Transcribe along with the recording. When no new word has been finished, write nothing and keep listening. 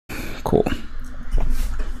cool.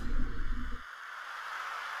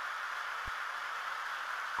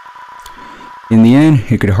 In the end,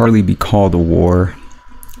 it could hardly be called a war.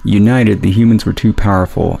 United, the humans were too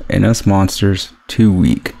powerful, and us monsters too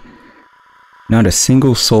weak. Not a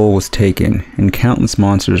single soul was taken, and countless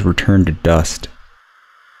monsters were turned to dust.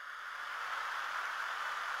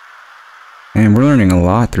 And we're learning a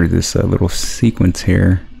lot through this little sequence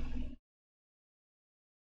here.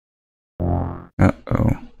 Uh-oh.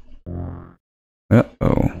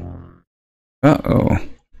 Uh-oh. Uh-oh.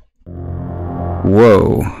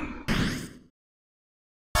 Whoa.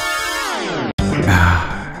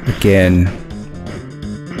 Again.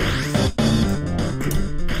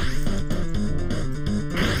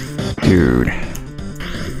 Dude.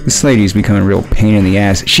 This lady's becoming a real pain in the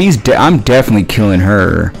ass. I'm definitely killing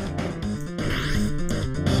her.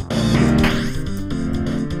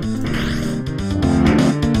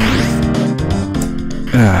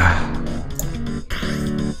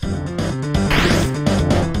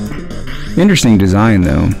 Interesting design,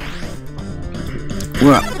 though.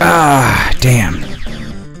 Well, damn.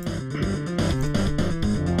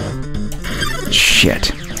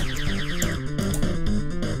 Shit.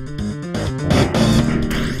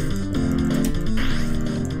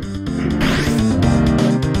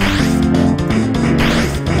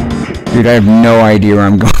 Dude, I have no idea where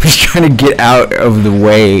I'm going. I'm just trying to get out of the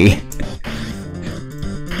way.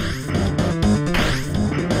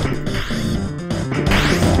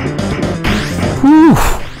 Whew.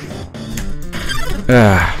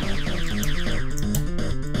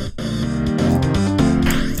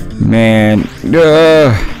 Man.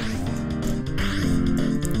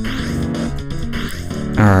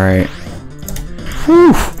 Alright.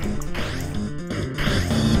 Whew.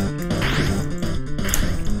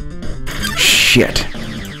 Shit.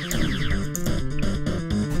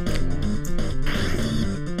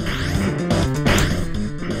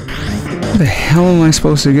 Where the hell am I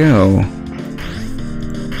supposed to go?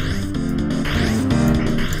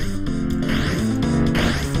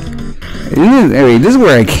 This is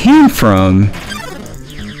where I came from.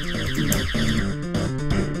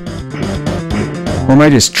 Or am I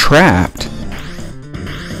just trapped?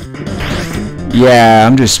 Yeah,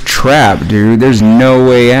 I'm just trapped, dude. There's no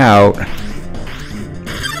way out.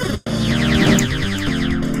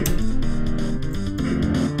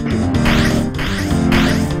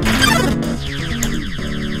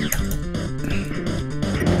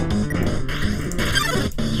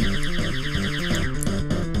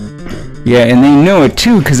 Yeah, and they know it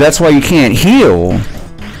too, because that's why you can't heal.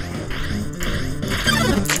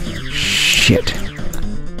 Shit.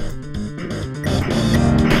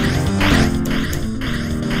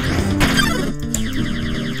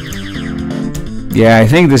 Yeah, I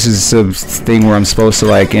think this is a thing where I'm supposed to,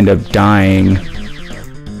 like, end up dying.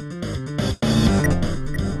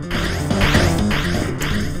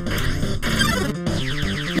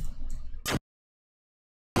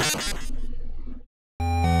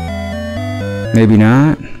 Maybe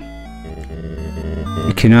not.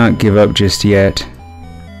 You cannot give up just yet.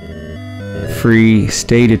 Free,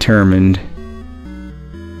 stay determined.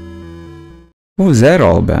 What was that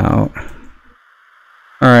all about?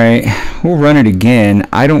 Alright, we'll run it again.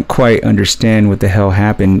 I don't quite understand what the hell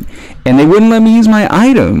happened. And they wouldn't let me use my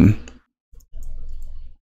item.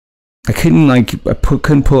 I couldn't, like,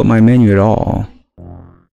 couldn't pull up my menu at all.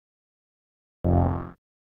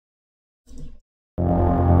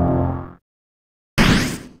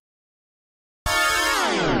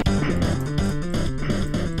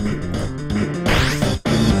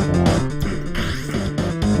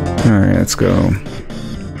 Alright, let's go.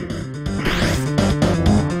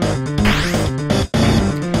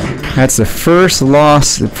 That's the first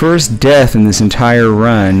loss, the first death in this entire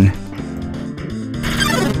run.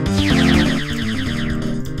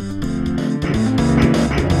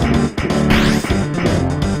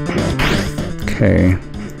 Okay.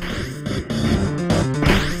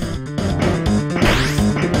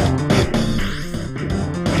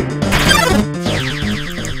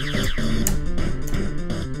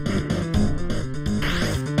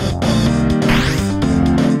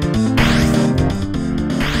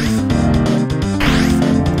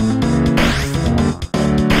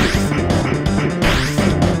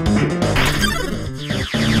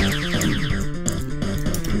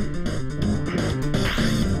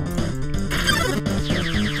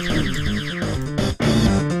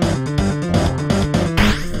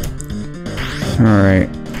 Alright.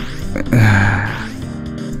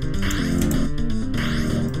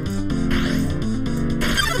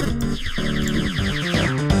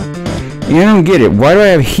 I don't get it. Why do I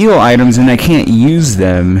have heal items and I can't use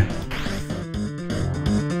them?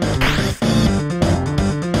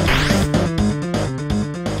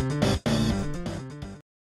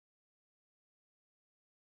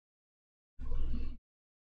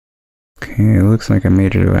 looks like I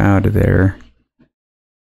made it out of there.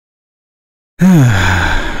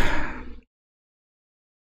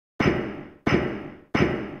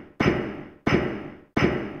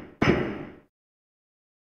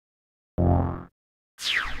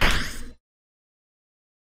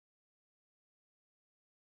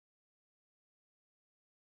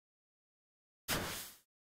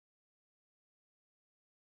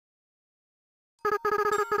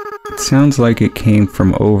 It sounds like it came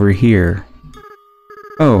from over here.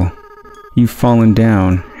 Oh, you've fallen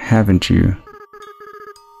down, haven't you?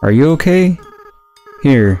 Are you okay?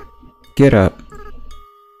 Here, get up.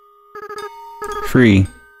 Free.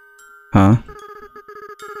 Huh?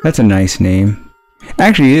 That's a nice name.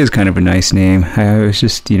 Actually, it is kind of a nice name. I was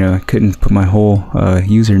just, you know, I couldn't put my whole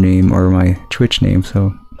username or my Twitch name,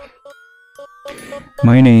 so...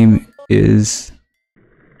 My name is...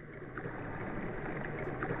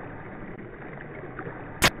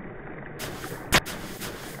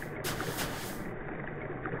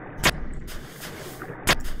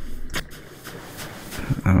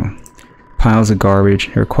 Oh. Piles of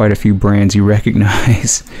garbage. There are quite a few brands you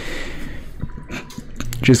recognize.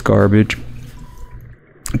 Just garbage.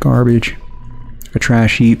 Garbage. A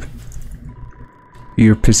trash heap.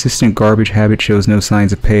 Your persistent garbage habit shows no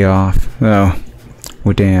signs of payoff. Oh.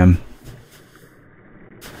 Well, damn.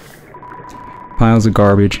 Piles of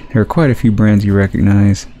garbage. There are quite a few brands you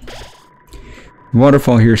recognize. The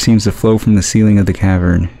waterfall here seems to flow from the ceiling of the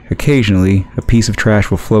cavern. Occasionally, a piece of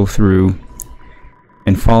trash will flow through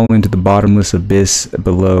and fall into the bottomless abyss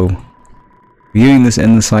below. Viewing this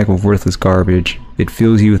endless cycle of worthless garbage, it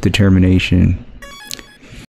fills you with determination.